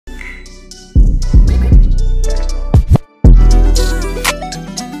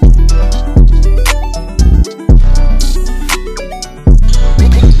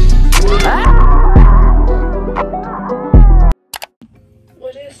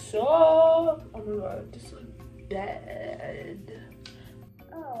up? Oh my god, this is bad.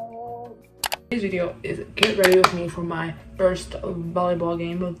 Oh. Today's video is get ready with me for my first volleyball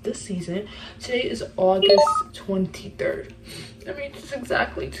game of this season. Today is August 23rd. That means it's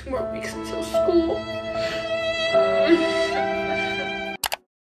exactly 2 more weeks until school.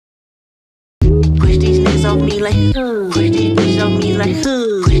 Push these niggas off me like, push these bitches off me like,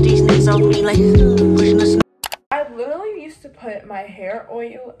 push these niggas off me like, pushing the. I literally used to put my hair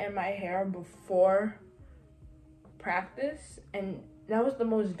oil in my hair before practice, and that was the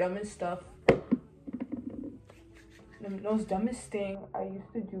most dumbest stuff. The most dumbest thing I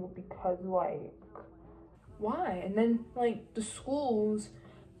used to do, because like, why? And then like the schools,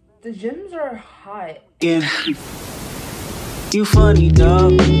 the gyms are hot. Yeah. You funny,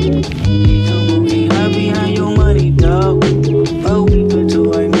 dog. You be high behind your money, dog. Oh, we put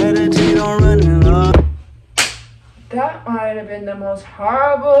to I meditate on running up. That might have been the most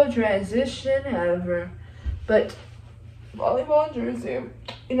horrible transition ever. But volleyball jersey,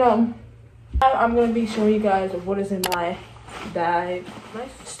 you know, I'm going to be showing you guys what is in my bag.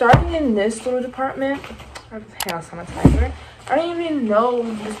 Starting in this little department, I have hand sanitizer. I didn't even know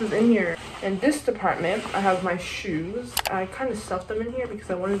this was in here. In this department, I have my shoes. I kind of stuffed them in here because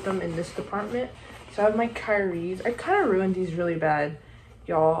I wanted them in this department. So I have my Kyries. I kind of ruined these really bad,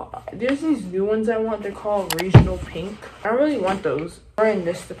 y'all. There's these new ones I want. They're called Regional Pink. I don't really want those. They're in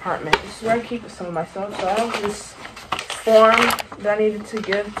this department. This is where I keep some of my stuff. So I have this form that I needed to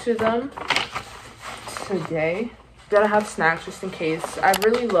give to them today. Then I have snacks just in case. I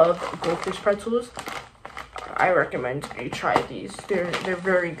really love goldfish pretzels. I recommend you try these. They're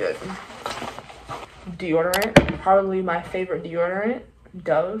very good. Deodorant, probably my favorite deodorant,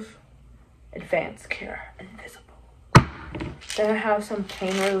 Dove Advanced Care Invisible. Then I have some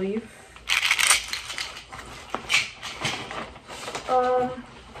pain relief.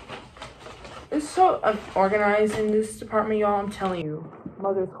 It's so unorganized in this department, y'all. I'm telling you.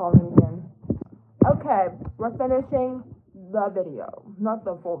 Mother's calling me again. Okay, we're finishing the video. Not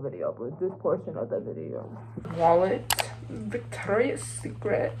the full video, but this portion of the video. Wallet, Victoria's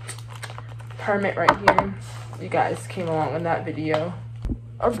Secret, permit right here. You guys came along in that video.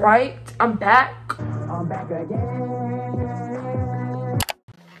 Alright, I'm back. I'm back again.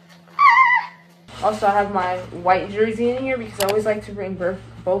 Also, I have my white jersey in here because I always like to bring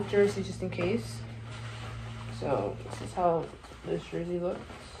both jerseys just in case. So, this is how this jersey looks.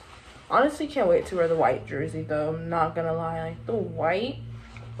 Honestly, can't wait to wear the white jersey though. I'm not gonna lie, like the white,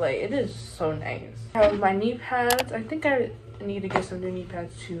 like it is so nice. I have my knee pads. I think I need to get some new knee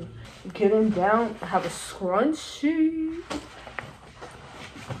pads to get them down. I have a scrunchie.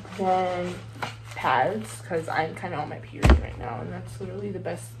 Then pads, because I'm kind of on my period right now, and that's literally the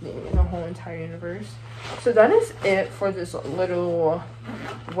best thing in the whole entire universe. So that is it for this little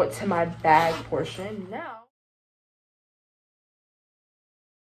what's in my bag portion. Now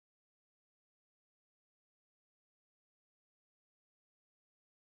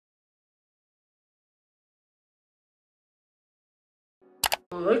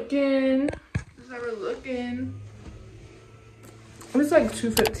looking, how's ever looking? It's like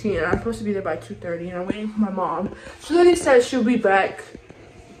 2:15 and I'm supposed to be there by 2:30, and I'm waiting for my mom. She literally said she'll be back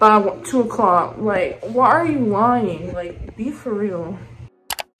by 2 o'clock. Like, why are you lying? Like, be for real.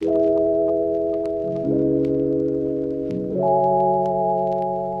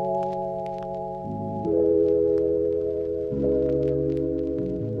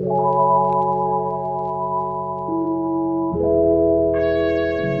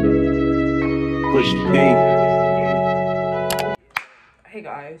 Hey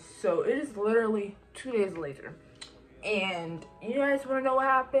guys, so it is literally 2 days later, and you guys want to know what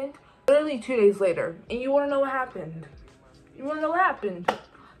happened? Literally 2 days later, and you want to know what happened? You want to know what happened?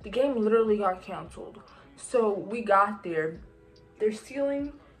 The game literally got canceled. So we got there, their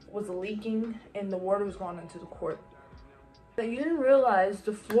ceiling was leaking and the water was going into the court. But you didn't realize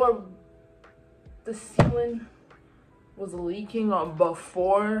the ceiling was leaking on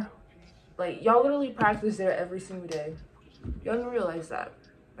before. Like, y'all literally practice there every single day. Y'all didn't realize that.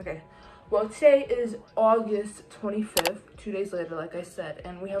 Okay. Well, today is August 25th, 2 days later, like I said,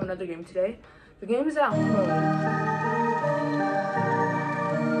 and we have another game today. The game is at home.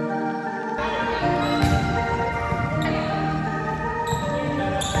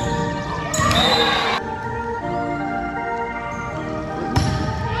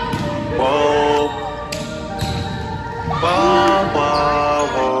 Whoa. Whoa, whoa,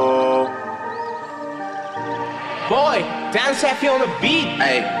 whoa. Boy, down Sappy on the beat.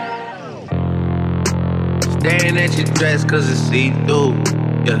 Hey. Staring at your dress cause it's see-through.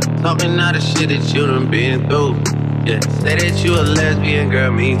 Yeah, talking all the shit that you done been through. Yeah, say that you a lesbian,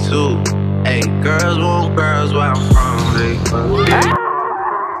 girl, me too. Hey, girls want girls where I'm from. Hey,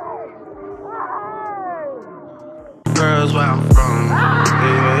 girls where I'm from.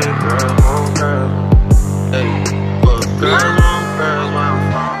 Yeah, girls want girls. Hey, but girls want girls where I'm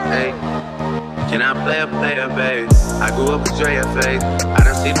from. Hey, can I play a player, baby? I grew up with Dre and Faith. I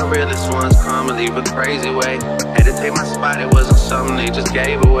done seen the realest ones come and leave a crazy way. Had to take my spot, it wasn't something they just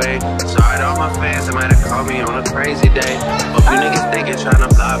gave away. Sorry to all my fans that might have called me on a crazy day. Hope you niggas thinking trying to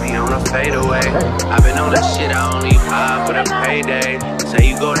block me on a fadeaway. I've been on that shit, I only vibe with a payday.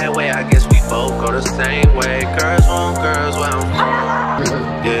 Say you go that way, I guess we both go the same way. Girls want girls where I'm from.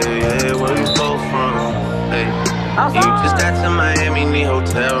 Yeah, yeah, where we both from. Hey, you just got to Miami, need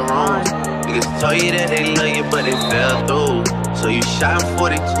hotel room. Niggas told you that they love you, but they fell through. So you shot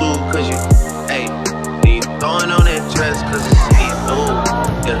 42, cause you, hey, then you throwing on that dress, cause it's see-through.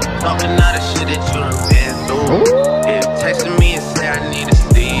 Yeah, talking all the shit that you done been through. Yeah, texting me and say I need to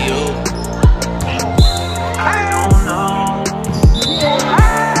see you. I don't know.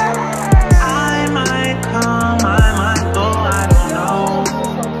 I might come, I might go, I don't know.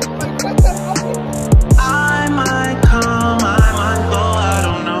 I might come, I might go, I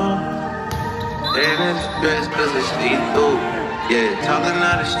don't know. And it's dress cause it's see-through. Yeah, talking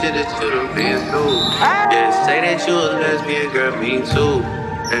all the shit that you done been through. Yeah, say that you a lesbian, girl, me too.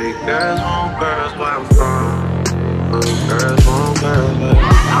 Hey, girls want girls where I'm from. Girls want girls where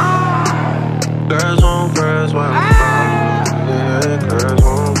I'm from. Girls want girls where I'm from. Yeah, girls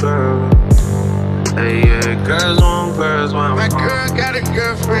want girls. Hey, yeah, girls want girls where I'm from. My girl got a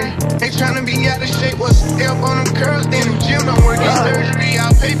girlfriend. Ain't tryna be out of shape. What's the help on them curls? Then the gym don't work. Surgery